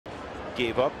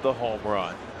gave up the home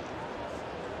run.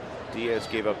 Diaz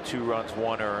gave up 2 runs,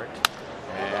 1 earned.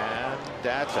 And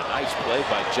that's a nice play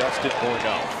by Justin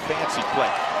Morneau. Fancy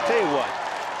play. Tell you what,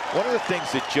 one of the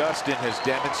things that Justin has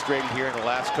demonstrated here in the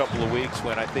last couple of weeks,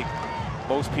 when I think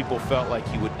most people felt like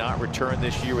he would not return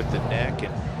this year with the neck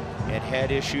and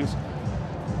head issues,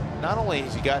 not only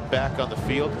has he gotten back on the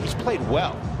field, he's played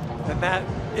well. And that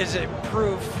is a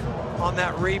proof on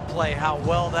that replay how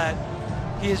well that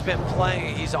he has been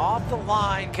playing. He's off the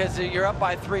line because you're up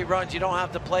by 3 runs. You don't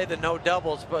have to play the no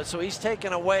doubles, but so he's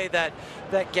taken away that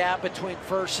gap between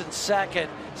first and second.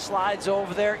 Slides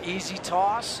over there, easy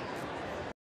toss,